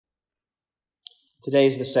Today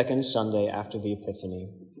is the second Sunday after the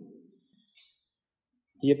Epiphany.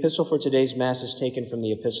 The epistle for today's Mass is taken from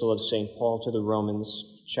the Epistle of St. Paul to the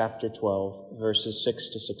Romans, chapter 12, verses 6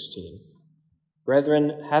 to 16.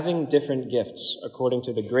 Brethren, having different gifts according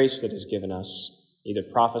to the grace that is given us, either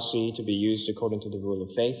prophecy to be used according to the rule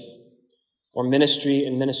of faith, or ministry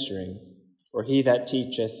in ministering, or he that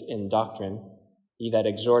teacheth in doctrine, he that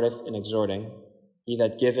exhorteth in exhorting, he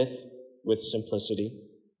that giveth with simplicity,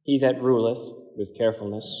 he that ruleth with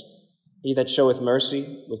carefulness, he that showeth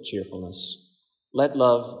mercy with cheerfulness. Let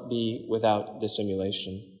love be without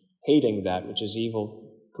dissimulation, hating that which is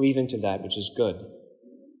evil, cleaving to that which is good,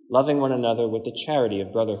 loving one another with the charity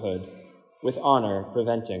of brotherhood, with honor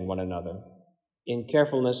preventing one another, in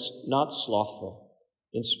carefulness not slothful,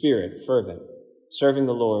 in spirit fervent, serving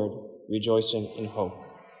the Lord, rejoicing in hope,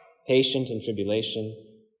 patient in tribulation,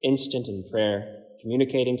 instant in prayer,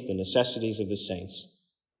 communicating to the necessities of the saints,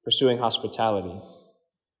 pursuing hospitality.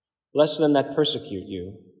 Bless them that persecute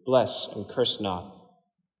you, bless and curse not.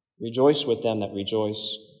 Rejoice with them that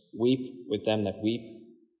rejoice, weep with them that weep,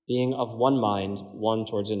 being of one mind one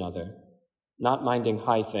towards another, not minding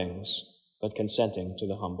high things, but consenting to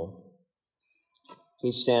the humble.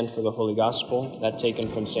 Please stand for the Holy Gospel, that taken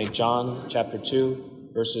from St. John, chapter 2,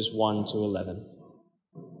 verses 1 to 11.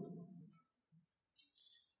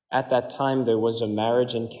 At that time there was a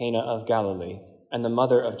marriage in Cana of Galilee, and the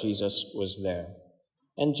mother of Jesus was there.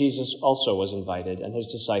 And Jesus also was invited, and his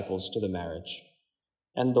disciples, to the marriage.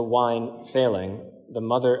 And the wine failing, the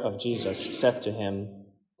mother of Jesus saith to him,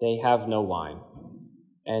 They have no wine.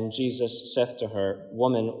 And Jesus saith to her,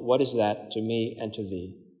 Woman, what is that to me and to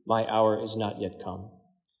thee? My hour is not yet come.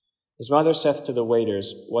 His mother saith to the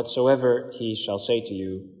waiters, Whatsoever he shall say to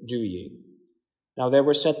you, do ye. Now there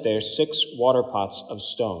were set there 6 water pots of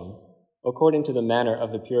stone, according to the manner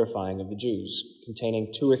of the purifying of the Jews,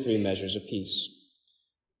 containing 2 or 3 measures apiece.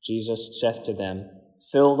 Jesus saith to them,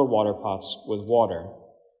 Fill the water pots with water.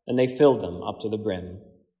 And they filled them up to the brim.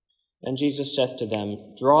 And Jesus saith to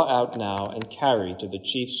them, Draw out now and carry to the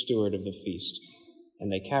chief steward of the feast.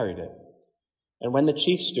 And they carried it. And when the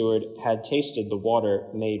chief steward had tasted the water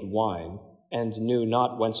made wine, and knew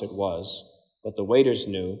not whence it was, but the waiters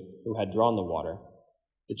knew, who had drawn the water,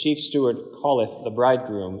 the chief steward calleth the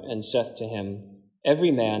bridegroom, and saith to him,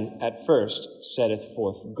 Every man at first setteth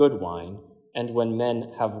forth good wine, and when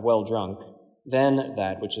men have well drunk, then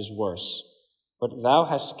that which is worse. But thou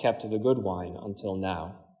hast kept the good wine until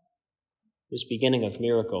now. This beginning of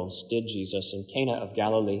miracles did Jesus in Cana of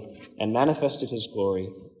Galilee, and manifested his glory,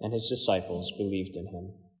 and his disciples believed in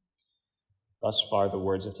him. Thus far the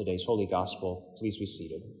words of today's Holy Gospel. Please be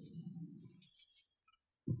seated.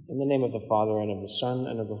 In the name of the Father, and of the Son,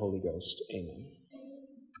 and of the Holy Ghost. Amen.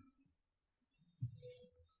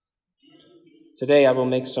 Today I will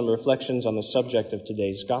make some reflections on the subject of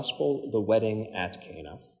today's Gospel, the wedding at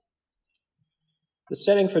Cana. The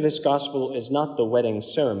setting for this Gospel is not the wedding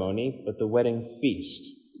ceremony, but the wedding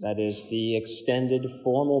feast, that is, the extended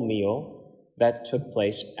formal meal that took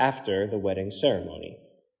place after the wedding ceremony.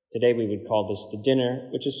 Today we would call this the dinner,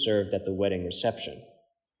 which is served at the wedding reception.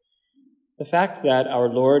 The fact that our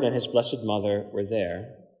Lord and his Blessed Mother were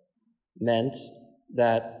there meant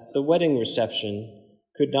that the wedding reception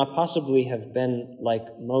could not possibly have been like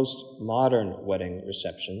most modern wedding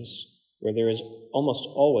receptions, where there is almost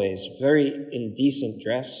always very indecent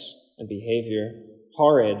dress and behavior,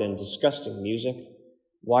 horrid and disgusting music,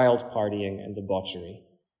 wild partying and debauchery.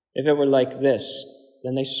 If it were like this,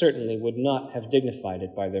 then they certainly would not have dignified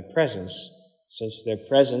it by their presence, since their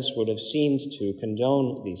presence would have seemed to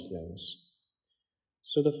condone these things.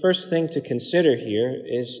 So the first thing to consider here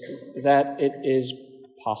is that it is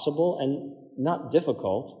possible and not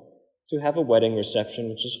difficult to have a wedding reception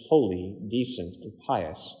which is holy, decent, and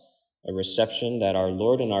pious, a reception that our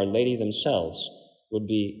Lord and Our Lady themselves would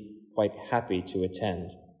be quite happy to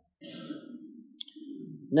attend.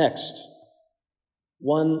 Next,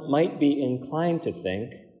 one might be inclined to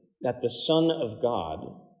think that the Son of God,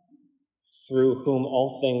 through whom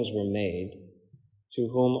all things were made, to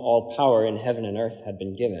whom all power in heaven and earth had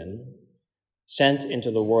been given, sent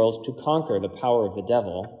into the world to conquer the power of the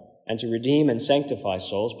devil and to redeem and sanctify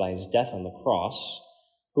souls by his death on the cross,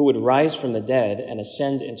 who would rise from the dead and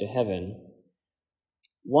ascend into heaven,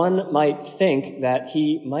 one might think that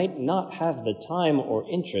he might not have the time or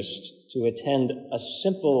interest to attend a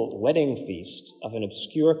simple wedding feast of an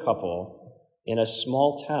obscure couple in a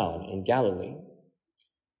small town in Galilee.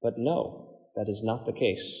 But no, that is not the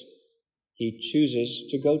case. He chooses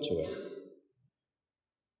to go to it.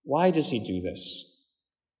 Why does he do this?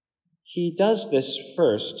 He does this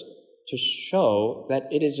first to show that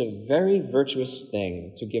it is a very virtuous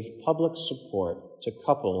thing to give public support to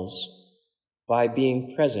couples by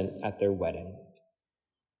being present at their wedding.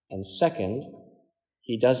 And second,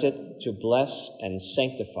 he does it to bless and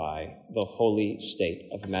sanctify the holy state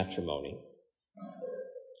of matrimony.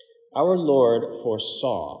 Our Lord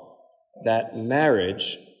foresaw that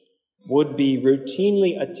marriage would be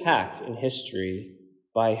routinely attacked in history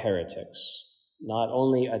by heretics, not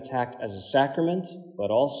only attacked as a sacrament, but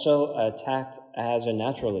also attacked as a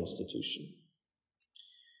natural institution.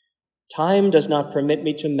 Time does not permit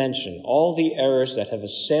me to mention all the errors that have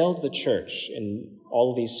assailed the Church in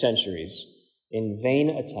all these centuries in vain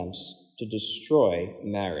attempts to destroy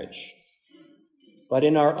marriage. But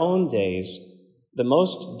in our own days, the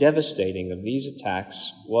most devastating of these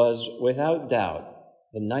attacks was, without doubt,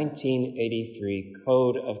 the 1983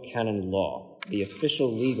 Code of Canon Law, the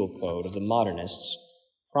official legal code of the modernists,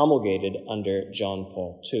 promulgated under John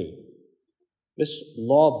Paul II. This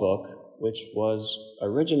law book, which was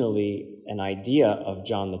originally an idea of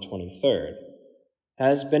John the 23rd,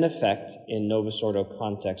 has been in effect in Novus Ordo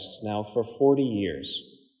contexts now for 40 years.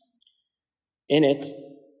 In it,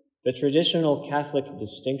 the traditional Catholic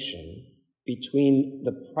distinction between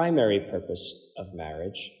the primary purpose of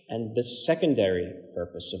marriage and the secondary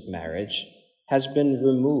purpose of marriage has been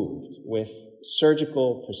removed with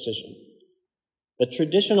surgical precision. The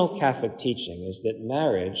traditional Catholic teaching is that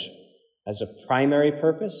marriage has a primary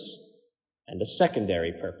purpose and a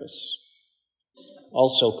secondary purpose,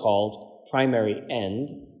 also called primary end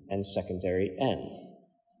and secondary end.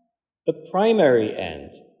 The primary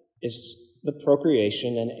end is the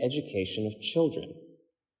procreation and education of children,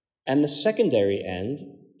 and the secondary end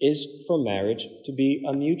is for marriage to be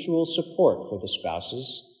a mutual support for the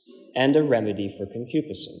spouses and a remedy for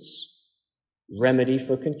concupiscence. Remedy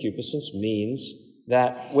for concupiscence means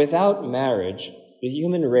that without marriage, the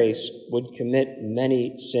human race would commit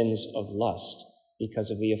many sins of lust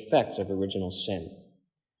because of the effects of original sin.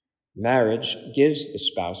 Marriage gives the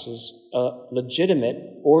spouses a legitimate,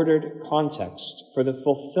 ordered context for the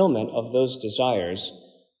fulfillment of those desires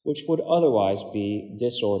which would otherwise be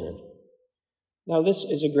disordered. Now, this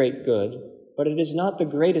is a great good, but it is not the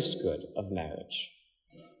greatest good of marriage.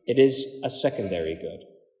 It is a secondary good.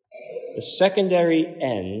 The secondary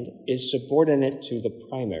end is subordinate to the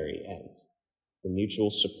primary end. The mutual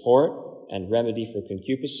support and remedy for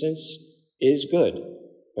concupiscence is good,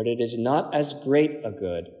 but it is not as great a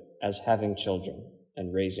good as having children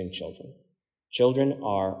and raising children. Children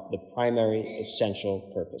are the primary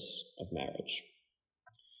essential purpose of marriage.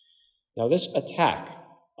 Now, this attack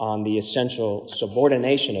on the essential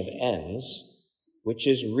subordination of ends, which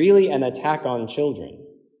is really an attack on children,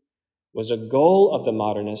 was a goal of the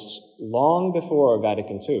modernists long before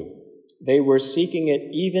Vatican II. They were seeking it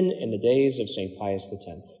even in the days of St. Pius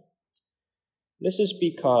X. This is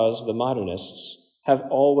because the modernists have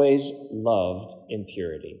always loved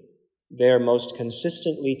impurity. Their most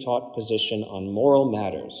consistently taught position on moral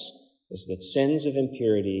matters is that sins of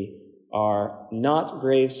impurity are not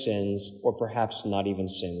grave sins, or perhaps not even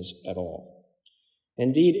sins at all.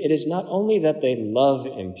 Indeed, it is not only that they love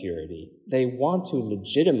impurity, they want to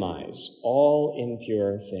legitimize all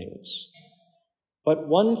impure things. But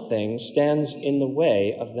one thing stands in the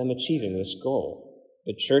way of them achieving this goal: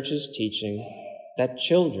 the Church's teaching that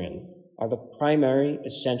children are the primary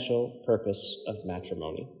essential purpose of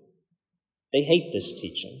matrimony. They hate this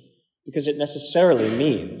teaching because it necessarily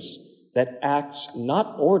means that acts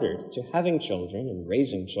not ordered to having children and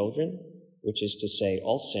raising children, which is to say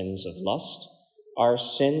all sins of lust, are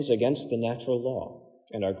sins against the natural law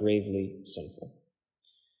and are gravely sinful.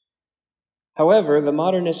 However, the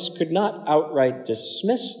modernists could not outright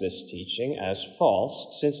dismiss this teaching as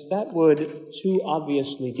false, since that would too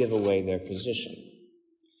obviously give away their position.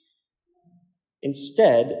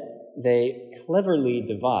 Instead, they cleverly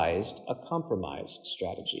devised a compromise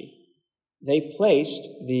strategy. They placed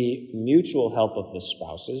the mutual help of the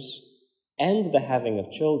spouses and the having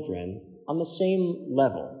of children on the same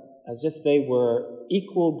level, as if they were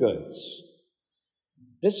equal goods.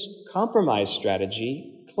 This compromise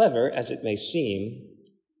strategy, clever as it may seem,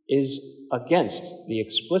 is against the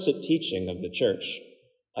explicit teaching of the Church,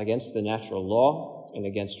 against the natural law, and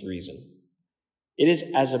against reason. It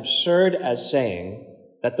is as absurd as saying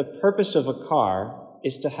that the purpose of a car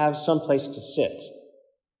is to have some place to sit,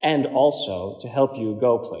 and also to help you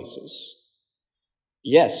go places.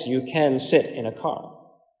 Yes, you can sit in a car,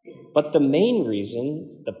 but the main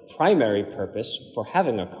reason, the primary purpose for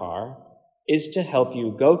having a car, is to help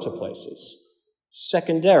you go to places.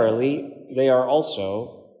 Secondarily, they are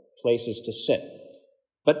also places to sit.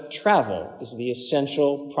 But travel is the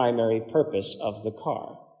essential primary purpose of the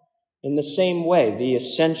car. In the same way, the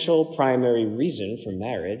essential primary reason for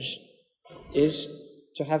marriage is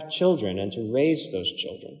to have children and to raise those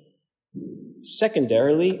children.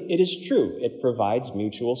 Secondarily, it is true, it provides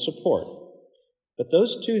mutual support. But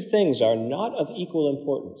those two things are not of equal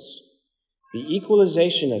importance. The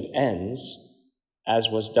equalization of ends, as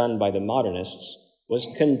was done by the modernists, was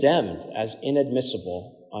condemned as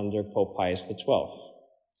inadmissible under Pope Pius XII.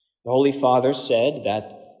 The Holy Father said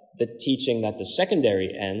that the teaching that the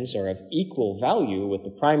secondary ends are of equal value with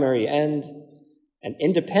the primary end and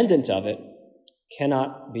independent of it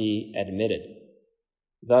cannot be admitted.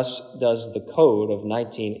 Thus does the Code of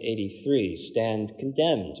 1983 stand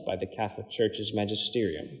condemned by the Catholic Church's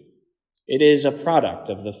magisterium. It is a product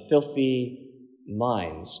of the filthy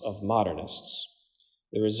minds of modernists.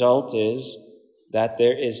 The result is that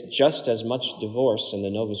there is just as much divorce in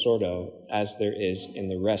the Novus Ordo as there is in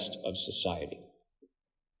the rest of society.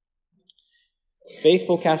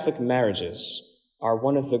 Faithful Catholic marriages are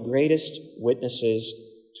one of the greatest witnesses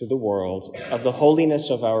to the world of the holiness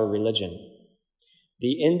of our religion.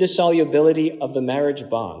 The indissolubility of the marriage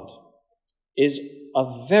bond is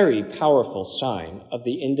a very powerful sign of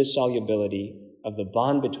the indissolubility of the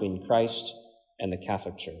bond between Christ and the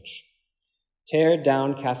Catholic Church. Tear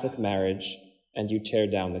down Catholic marriage, and you tear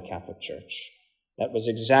down the Catholic Church. That was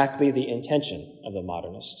exactly the intention of the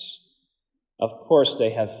modernists. Of course,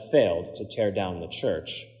 they have failed to tear down the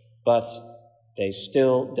Church, but they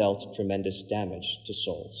still dealt tremendous damage to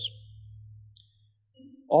souls.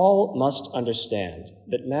 All must understand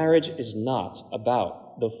that marriage is not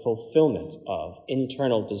about the fulfillment of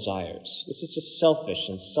internal desires. This is a selfish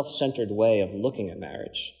and self-centered way of looking at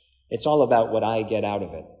marriage. It's all about what I get out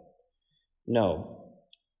of it. No.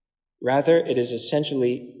 Rather, it is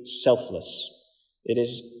essentially selfless. It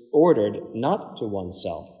is ordered not to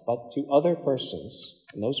oneself, but to other persons.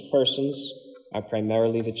 And those persons are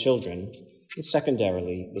primarily the children, and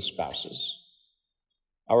secondarily the spouses.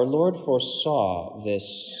 Our Lord foresaw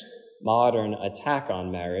this modern attack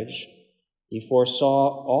on marriage. He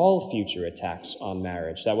foresaw all future attacks on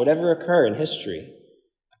marriage that would ever occur in history.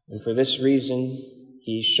 And for this reason,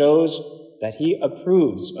 he shows that he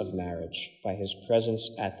approves of marriage by his presence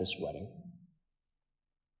at this wedding.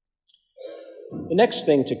 The next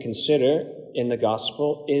thing to consider in the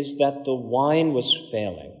gospel is that the wine was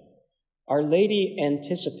failing. Our Lady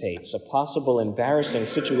anticipates a possible embarrassing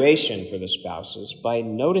situation for the spouses by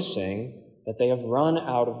noticing that they have run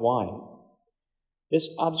out of wine. This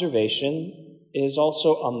observation is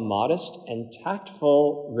also a modest and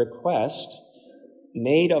tactful request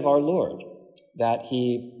made of our Lord, that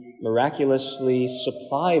he miraculously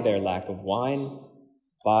supply their lack of wine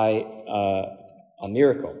by a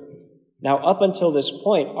miracle. Now, up until this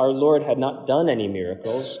point, our Lord had not done any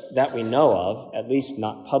miracles that we know of, at least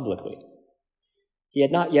not publicly. He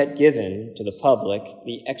had not yet given to the public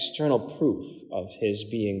the external proof of his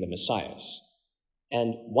being the Messiah.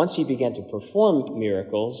 And once he began to perform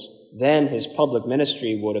miracles, then his public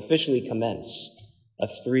ministry would officially commence, a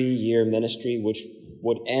 3-year ministry which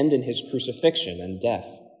would end in his crucifixion and death.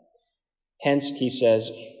 Hence, he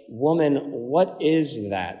says, "Woman, what is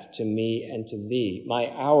that to me and to thee? My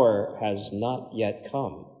hour has not yet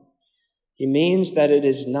come." He means that it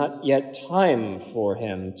is not yet time for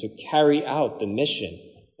him to carry out the mission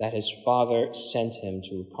that his Father sent him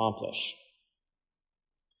to accomplish.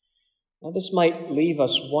 Now, this might leave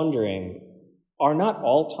us wondering, are not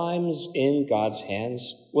all times in God's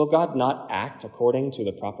hands? Will God not act according to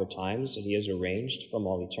the proper times that he has arranged from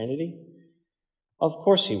all eternity? Of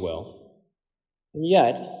course he will. And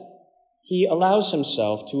yet, he allows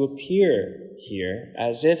himself to appear here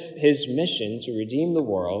as if his mission to redeem the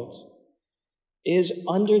world is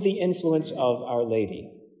under the influence of Our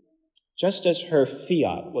Lady. Just as her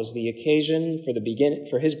fiat was the occasion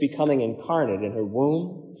for his becoming incarnate in her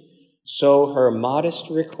womb, so her modest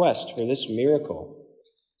request for this miracle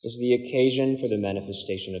is the occasion for the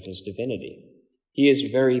manifestation of his divinity. He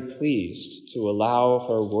is very pleased to allow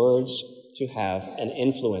her words to have an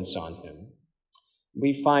influence on him.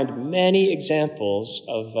 We find many examples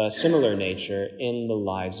of a similar nature in the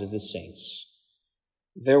lives of the saints.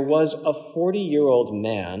 There was a 40-year-old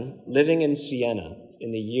man living in Siena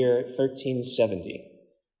in the year 1370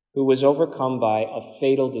 who was overcome by a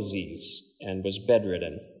fatal disease and was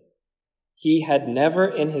bedridden. He had never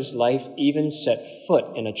in his life even set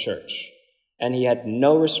foot in a church, and he had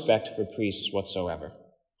no respect for priests whatsoever.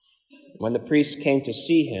 When the priest came to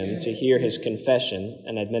see him to hear his confession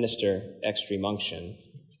and administer extreme unction,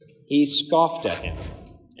 he scoffed at him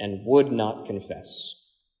and would not confess.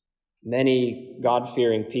 Many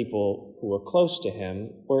God-fearing people who were close to him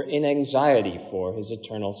were in anxiety for his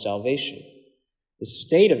eternal salvation. The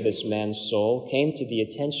state of this man's soul came to the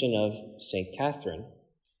attention of St. Catherine,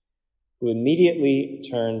 who immediately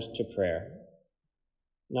turned to prayer.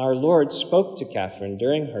 And our Lord spoke to Catherine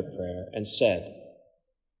during her prayer and said,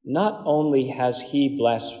 "Not only has he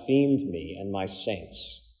blasphemed me and my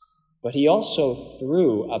saints, but he also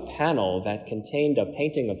threw a panel that contained a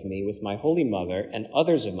painting of me with my Holy Mother and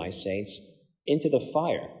others of my saints into the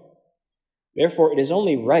fire. Therefore, it is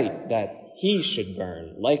only right that he should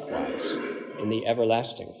burn likewise in the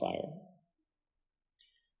everlasting fire."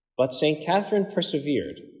 But St. Catherine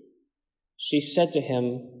persevered. She said to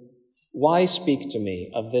him, "Why speak to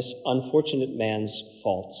me of this unfortunate man's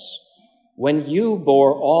faults, when you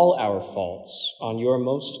bore all our faults on your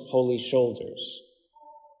most holy shoulders?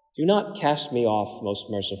 Do not cast me off, most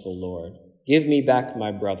merciful Lord. Give me back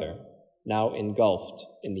my brother, now engulfed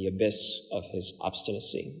in the abyss of his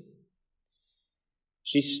obstinacy."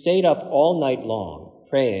 She stayed up all night long,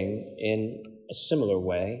 praying in a similar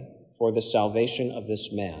way for the salvation of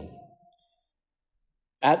this man.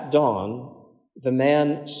 At dawn, the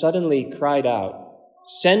man suddenly cried out,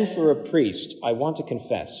 "Send for a priest, I want to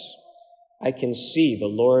confess. I can see the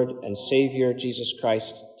Lord and Savior Jesus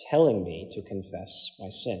Christ telling me to confess my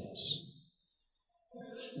sins."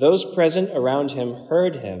 Those present around him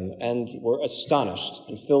heard him and were astonished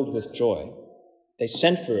and filled with joy. They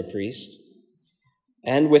sent for a priest,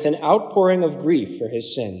 and with an outpouring of grief for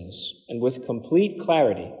his sins and with complete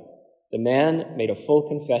clarity, the man made a full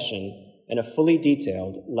confession and a fully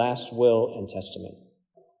detailed last will and testament.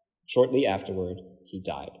 Shortly afterward, he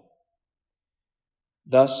died.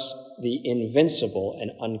 Thus, the invincible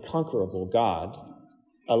and unconquerable God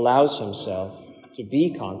allows himself to be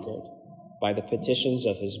conquered by the petitions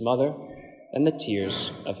of his mother and the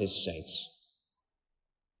tears of his saints.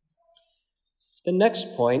 The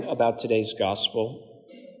next point about today's gospel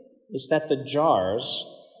is that the jars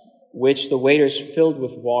which the waiters filled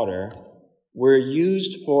with water were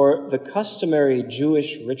used for the customary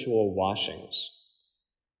Jewish ritual washings.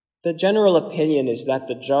 The general opinion is that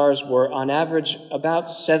the jars were on average about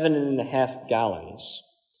 7.5 gallons.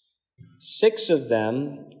 6 of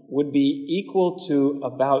them would be equal to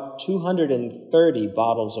about 230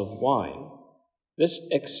 bottles of wine. This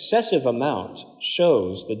excessive amount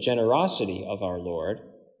shows the generosity of our Lord,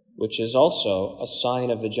 which is also a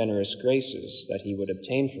sign of the generous graces that he would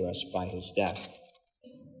obtain for us by his death.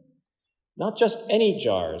 Not just any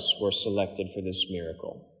jars were selected for this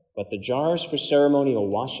miracle, but the jars for ceremonial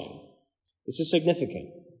washing. This is significant.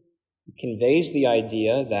 It conveys the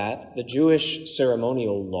idea that the Jewish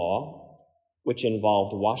ceremonial law, which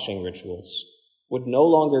involved washing rituals, would no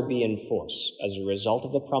longer be in force as a result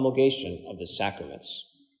of the promulgation of the sacraments.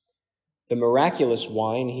 The miraculous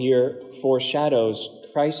wine here foreshadows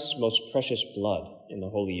Christ's most precious blood in the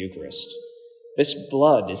Holy Eucharist. This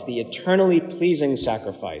blood is the eternally pleasing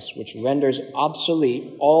sacrifice which renders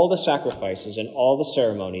obsolete all the sacrifices and all the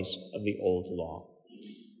ceremonies of the old law.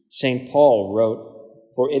 St. Paul wrote,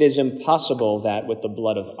 "For it is impossible that with the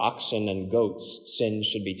blood of oxen and goats sin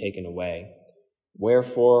should be taken away.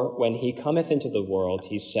 Wherefore, when he cometh into the world,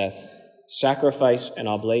 he saith, Sacrifice and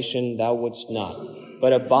oblation thou wouldst not,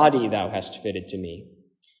 but a body thou hast fitted to me."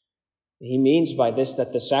 He means by this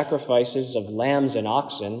that the sacrifices of lambs and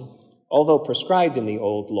oxen, although prescribed in the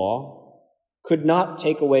old law, could not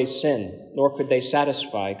take away sin, nor could they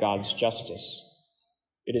satisfy God's justice.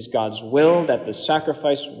 It is God's will that the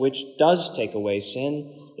sacrifice which does take away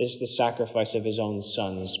sin is the sacrifice of his own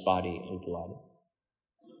Son's body and blood.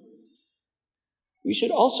 We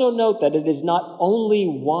should also note that it is not only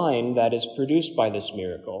wine that is produced by this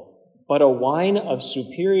miracle, but a wine of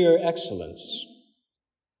superior excellence.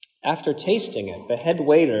 After tasting it, the head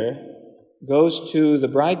waiter goes to the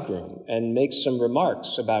bridegroom and makes some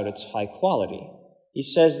remarks about its high quality. He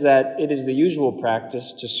says that it is the usual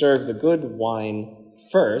practice to serve the good wine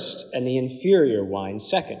first and the inferior wine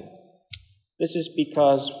second. This is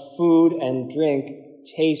because food and drink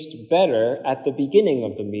taste better at the beginning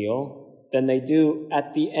of the meal than they do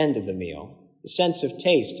at the end of the meal. The sense of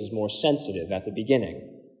taste is more sensitive at the beginning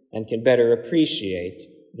and can better appreciate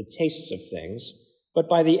the tastes of things, but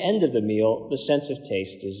by the end of the meal, the sense of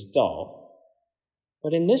taste is dull.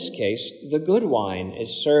 But in this case, the good wine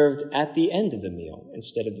is served at the end of the meal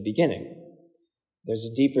instead of the beginning. There's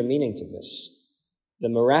a deeper meaning to this. The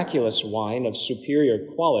miraculous wine of superior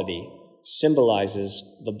quality symbolizes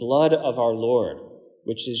the blood of our Lord,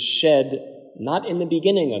 which is shed not in the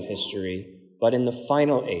beginning of history, but in the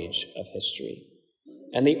final age of history.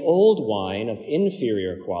 And the old wine of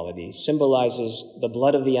inferior quality symbolizes the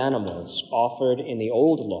blood of the animals offered in the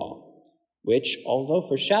old law, which, although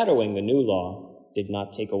foreshadowing the new law, did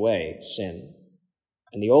not take away sin.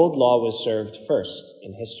 and the old law was served first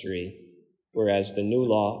in history, whereas the new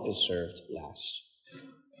law is served last.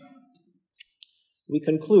 We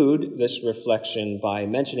conclude this reflection by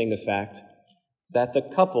mentioning the fact that the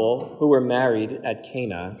couple who were married at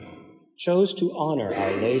Cana chose to honor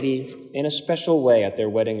Our Lady in a special way at their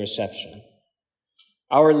wedding reception.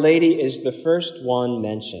 Our Lady is the first one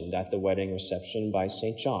mentioned at the wedding reception by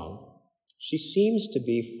St. John. She seems to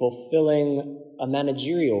be fulfilling a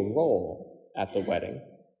managerial role at the wedding.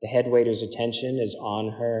 The head waiter's attention is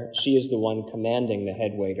on her. She is the one commanding the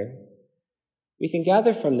head waiter. We can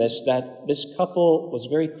gather from this that this couple was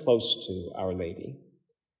very close to Our Lady,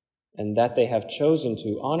 and that they have chosen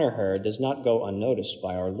to honor her does not go unnoticed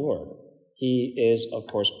by our Lord. He is, of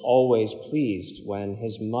course, always pleased when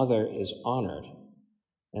his mother is honored.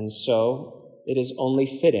 And so it is only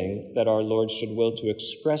fitting that our Lord should will to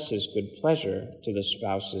express his good pleasure to the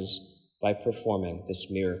spouses by performing this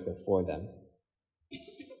miracle for them.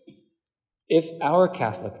 If our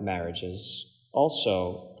Catholic marriages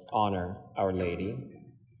also honor Our Lady,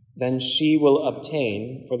 then she will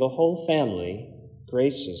obtain for the whole family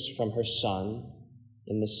graces from her Son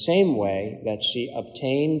in the same way that she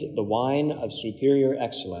obtained the wine of superior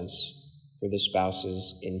excellence for the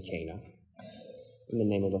spouses in Cana. In the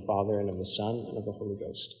name of the Father, and of the Son, and of the Holy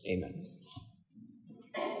Ghost. Amen.